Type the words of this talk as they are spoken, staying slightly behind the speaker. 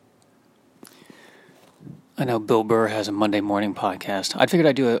I know Bill Burr has a Monday morning podcast. I figured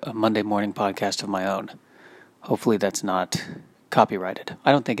I'd do a Monday morning podcast of my own. Hopefully that's not copyrighted.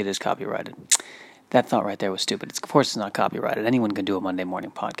 I don't think it is copyrighted. That thought right there was stupid. Of course it's not copyrighted. Anyone can do a Monday morning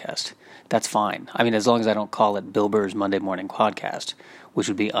podcast. That's fine. I mean, as long as I don't call it Bill Burr's Monday morning podcast, which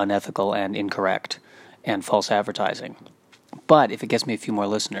would be unethical and incorrect and false advertising. But if it gets me a few more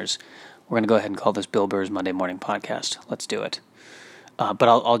listeners, we're going to go ahead and call this Bill Burr's Monday morning podcast. Let's do it. But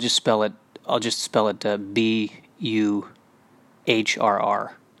I'll just spell it. I'll just spell it B-U-H-R-R.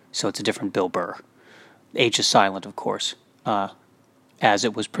 So it's a different Bill Burr. H is silent, of course, as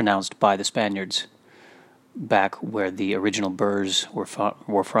it was pronounced by the Spaniards back where the original Burrs were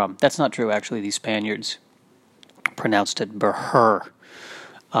from. That's not true, actually. The Spaniards pronounced it Buhrr,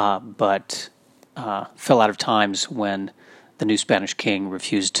 but fell out of times when the new Spanish king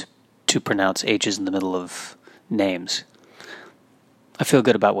refused to pronounce H's in the middle of names. I feel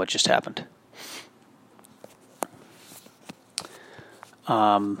good about what just happened.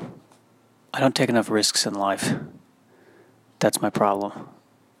 I don't take enough risks in life. That's my problem.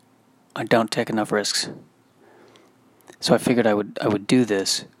 I don't take enough risks. So I figured I would do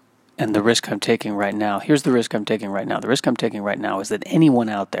this, and the risk I'm taking right now, here's the risk I'm taking right now. The risk I'm taking right now is that anyone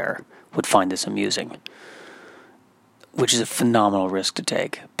out there would find this amusing, which is a phenomenal risk to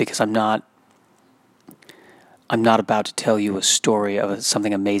take, because I'm not about to tell you a story of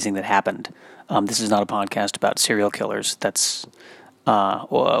something amazing that happened. This is not a podcast about serial killers. That's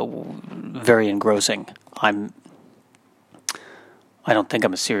very engrossing. I don't think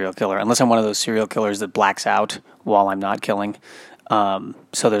I'm a serial killer, unless I'm one of those serial killers that blacks out while I'm not killing.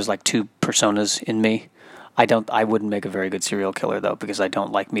 So there's like two personas in me. I wouldn't make a very good serial killer, though, because I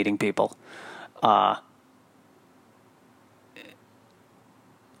don't like meeting people. Although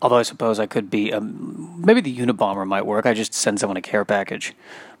I suppose I could be, maybe the Unabomber might work. I just send someone a care package.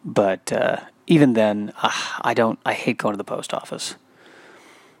 But even then, I hate going to the post office.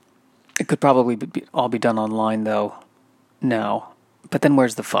 It could probably all be done online, though. No. But then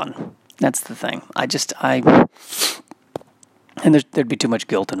where's the fun? That's the thing. And there'd be too much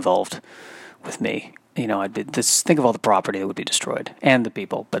guilt involved with me. You know, think of all the property that would be destroyed. And the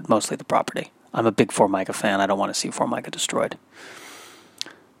people, but mostly the property. I'm a big Formica fan. I don't want to see Formica destroyed.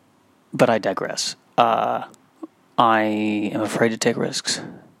 But I digress. I am afraid to take risks.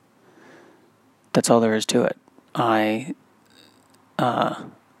 That's all there is to it.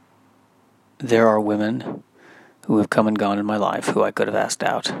 There are women who have come and gone in my life who I could have asked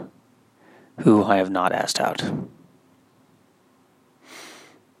out, who I have not asked out. And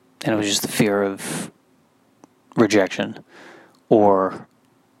it was just the fear of rejection, or,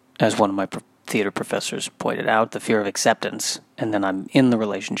 as one of my theater professors pointed out, the fear of acceptance, and then I'm in the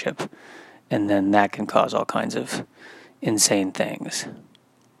relationship, and then that can cause all kinds of insane things.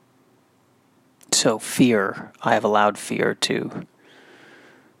 So fear, I have allowed fear to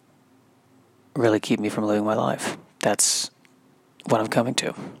really keep me from living my life. That's what I'm coming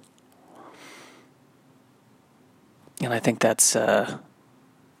to. And I think that's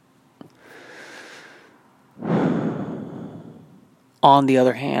on the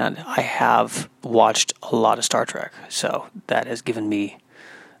other hand, I have watched a lot of Star Trek, so that has given me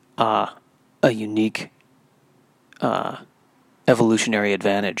a unique evolutionary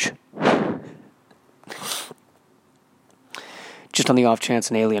advantage. Just on the off chance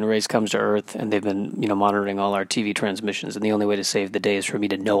an alien race comes to Earth, and they've been, monitoring all our TV transmissions, and the only way to save the day is for me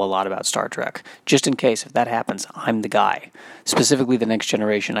to know a lot about Star Trek. Just in case, if that happens, I'm the guy. Specifically, The Next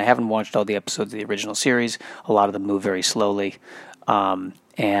Generation. I haven't watched all the episodes of the original series. A lot of them move very slowly.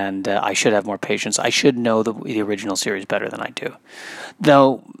 And I should have more patience. I should know the original series better than I do.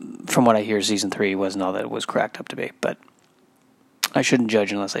 Though, from what I hear, Season 3 wasn't all that it was cracked up to be. But I shouldn't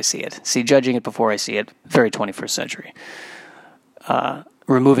judge unless I see it. See, judging it before I see it, very 21st century.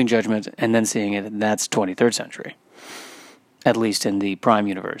 Removing judgment and then seeing it, that's 23rd century. At least in the Prime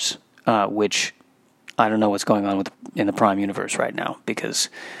universe, which I don't know what's going on in the Prime universe right now, because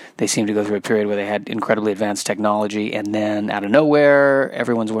they seem to go through a period where they had incredibly advanced technology, and then out of nowhere,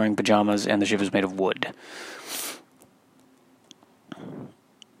 everyone's wearing pajamas and the ship is made of wood.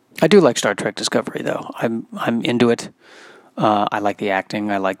 I do like Star Trek Discovery, though. I'm into it. I like the acting.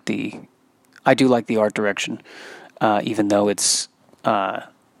 I do like the art direction, even though it's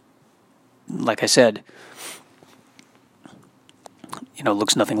like I said,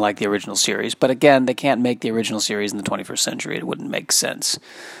 looks nothing like the original series. But again, they can't make the original series in the 21st century. It wouldn't make sense.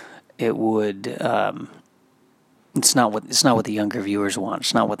 It would. It's not what the younger viewers want.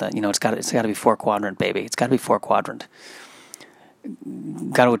 It's not what that. It's got to be 4-quadrant, baby. It's got to be 4-quadrant.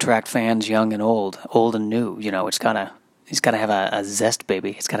 Got to attract fans, young and old and new. It's got to have a zest,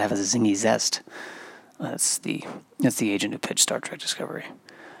 baby. It's got to have a zingy zest. That's the agent who pitched Star Trek Discovery.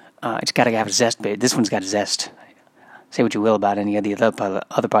 It's got to have a zest, babe. This one's got zest. Say what you will about any of the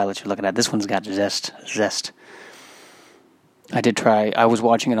other pilots you're looking at. This one's got zest. I was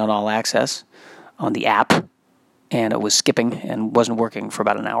watching it on All Access on the app, and it was skipping and wasn't working for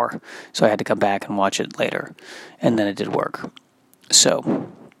about an hour. So I had to come back and watch it later, and then it did work.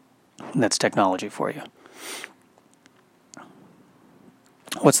 So that's technology for you.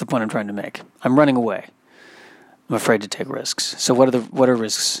 What's the point I'm trying to make? I'm running away. I'm afraid to take risks. So what are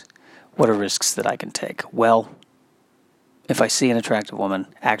risks? What are risks that I can take? Well, if I see an attractive woman,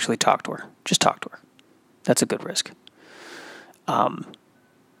 actually talk to her. Just talk to her. That's a good risk. I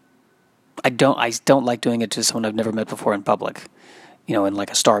don't like doing it to someone I've never met before in public, in like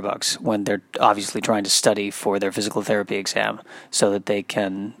a Starbucks, when they're obviously trying to study for their physical therapy exam so that they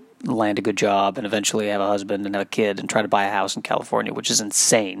can land a good job and eventually have a husband and have a kid and try to buy a house in California, which is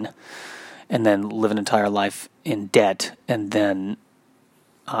insane, and then live an entire life in debt, and then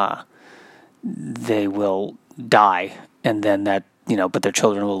they will die, and then that, but their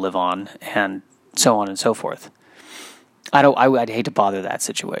children will live on, and so on and so forth. I'd hate to bother that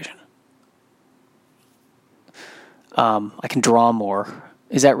situation. I can draw more.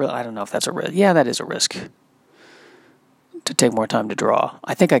 Is that real? I don't know if that's a risk. Yeah, that is a risk. To take more time to draw.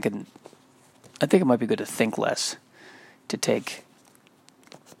 I think it might be good to think less. To take,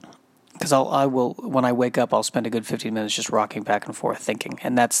 because I will when I wake up, I'll spend a good 15 minutes just rocking back and forth thinking,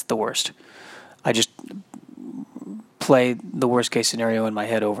 and that's the worst. I just play the worst case scenario in my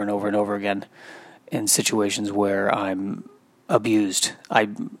head over and over and over again in situations where I'm abused.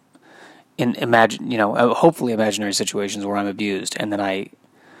 Hopefully imaginary situations where I'm abused, and then I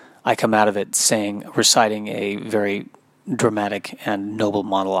come out of it reciting a very dramatic and noble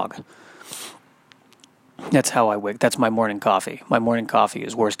monologue. That's how I wake. That's my morning coffee. My morning coffee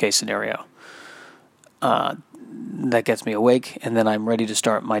is worst case scenario. That gets me awake, and then I'm ready to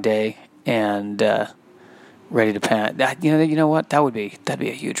start my day and ready to pan. You know what? That'd be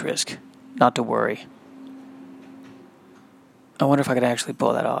a huge risk. Not to worry. I wonder if I could actually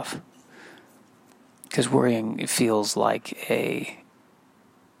pull that off. Because worrying, it feels like a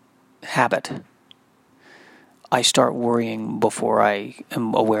habit. I start worrying before I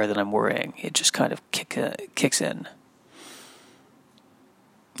am aware that I'm worrying. It just kind of kicks in.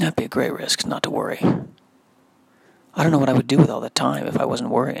 That'd be a great risk, not to worry. I don't know what I would do with all the time if I wasn't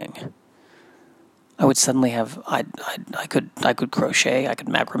worrying. I would suddenly have. I could crochet. I could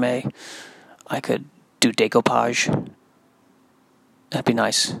macrame. I could do decoupage. That'd be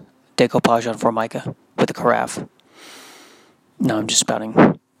nice. Decoupage on Formica with a carafe. No, I'm just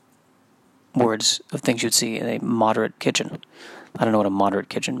spouting words of things you'd see in a moderate kitchen. I don't know what a moderate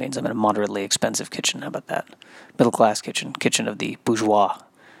kitchen means. I'm in a moderately expensive kitchen. How about that? Middle class kitchen. Kitchen of the bourgeois.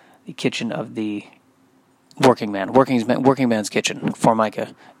 The kitchen of the working man. Working man's kitchen.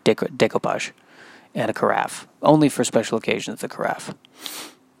 Formica, decoupage, and a carafe. Only for special occasions, the carafe.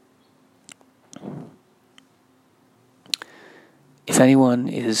 If anyone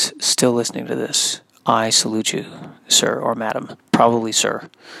is still listening to this, I salute you, sir or madam. Probably sir.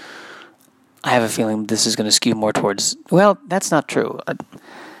 I have a feeling this is going to skew more towards... Well, that's not true.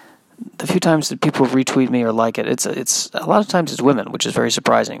 The few times that people retweet me or like it, it's a lot of times it's women, which is very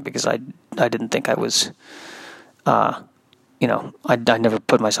surprising because I didn't think I was... I never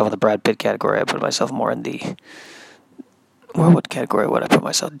put myself in the Brad Pitt category. I put myself more in the... What category would I put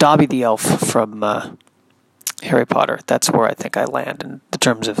myself? Dobby the elf from... Harry Potter. That's where I think I land in the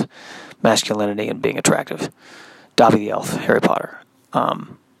terms of masculinity and being attractive. Dobby the elf, Harry Potter.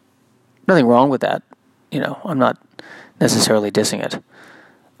 Nothing wrong with that. I'm not necessarily dissing it.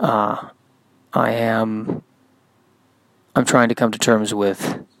 I'm trying to come to terms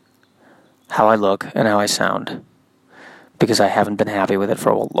with how I look and how I sound because I haven't been happy with it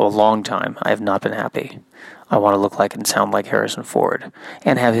for a long time. I have not been happy. I want to look like and sound like Harrison Ford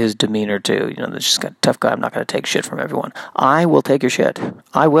and have his demeanor too. That's just a tough guy. I'm not going to take shit from everyone. I will take your shit.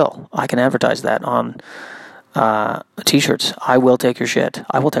 I will. I can advertise that on t-shirts. I will take your shit.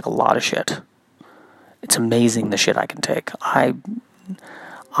 I will take a lot of shit. It's amazing the shit I can take. I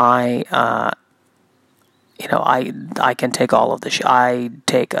can take all of the shit. I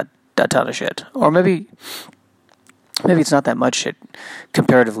take a ton of shit. Or maybe it's not that much shit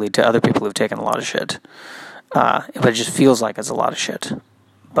comparatively to other people who've taken a lot of shit. But it just feels like it's a lot of shit.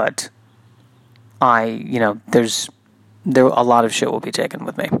 But there's a lot of shit will be taken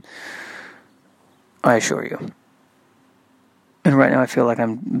with me. I assure you. And right now I feel like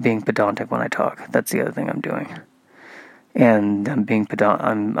I'm being pedantic when I talk. That's the other thing I'm doing. And I'm being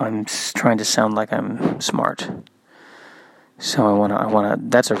I'm trying to sound like I'm smart. So I wanna.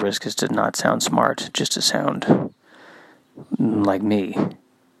 That's a risk, is to not sound smart, just to sound like me,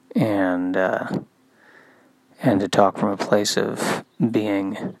 and to talk from a place of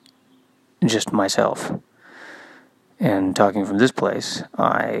being just myself. And talking from this place,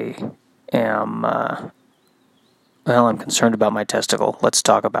 I am. I'm concerned about my testicle. Let's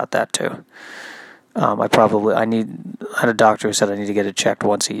talk about that too. I had a doctor who said I need to get it checked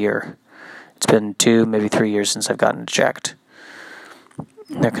once a year. It's been 2, maybe 3 years since I've gotten it checked.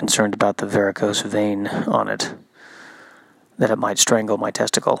 They're concerned about the varicose vein on it, that it might strangle my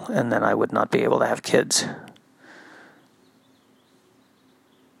testicle, and then I would not be able to have kids.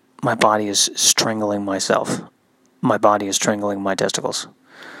 My body is strangling myself. My body is strangling my testicles.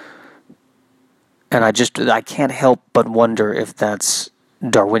 And I can't help but wonder if that's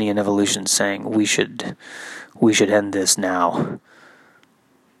Darwinian evolution saying we should end this now.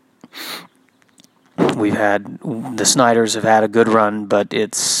 The Snyders have had a good run, but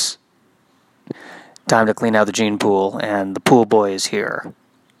it's time to clean out the gene pool, and the pool boy is here.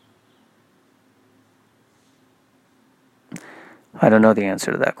 I don't know the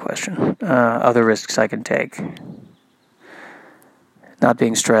answer to that question. Other risks I can take. Not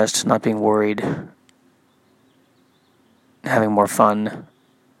being stressed, not being worried, having more fun.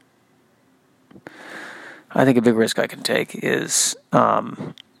 I think a big risk I can take is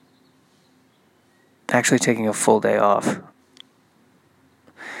actually taking a full day off.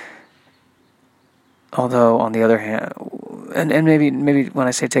 Although, on the other hand, and maybe when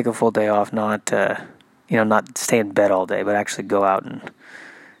I say take a full day off, not not stay in bed all day, but actually go out and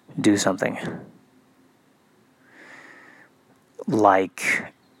do something.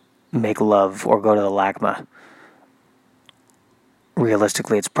 Like make love or go to the LACMA.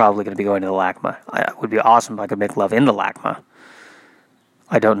 Realistically, it's probably going to be going to the LACMA. It would be awesome if I could make love in the LACMA.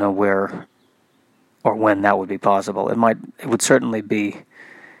 I don't know where or when that would be possible. It would certainly be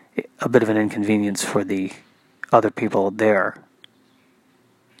a bit of an inconvenience for the other people there.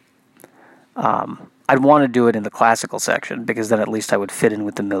 I'd want to do it in the classical section, because then at least I would fit in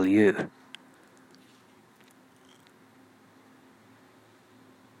with the milieu.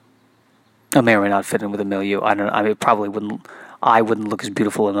 I may or may not fit in with the milieu. I wouldn't look as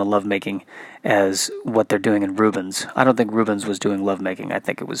beautiful in a lovemaking as what they're doing in Rubens. I don't think Rubens was doing lovemaking. I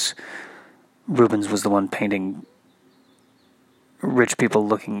think Rubens was the one painting rich people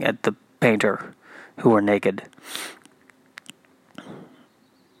looking at the painter who were naked.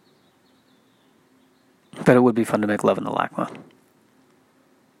 But it would be fun to make love in the LACMA.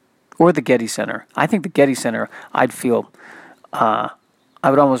 Or the Getty Center. I think the Getty Center, I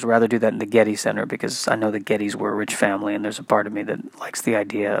would almost rather do that in the Getty Center, because I know the Gettys were a rich family, and there's a part of me that likes the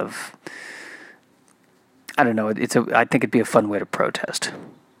idea of, I don't know, I think it'd be a fun way to protest.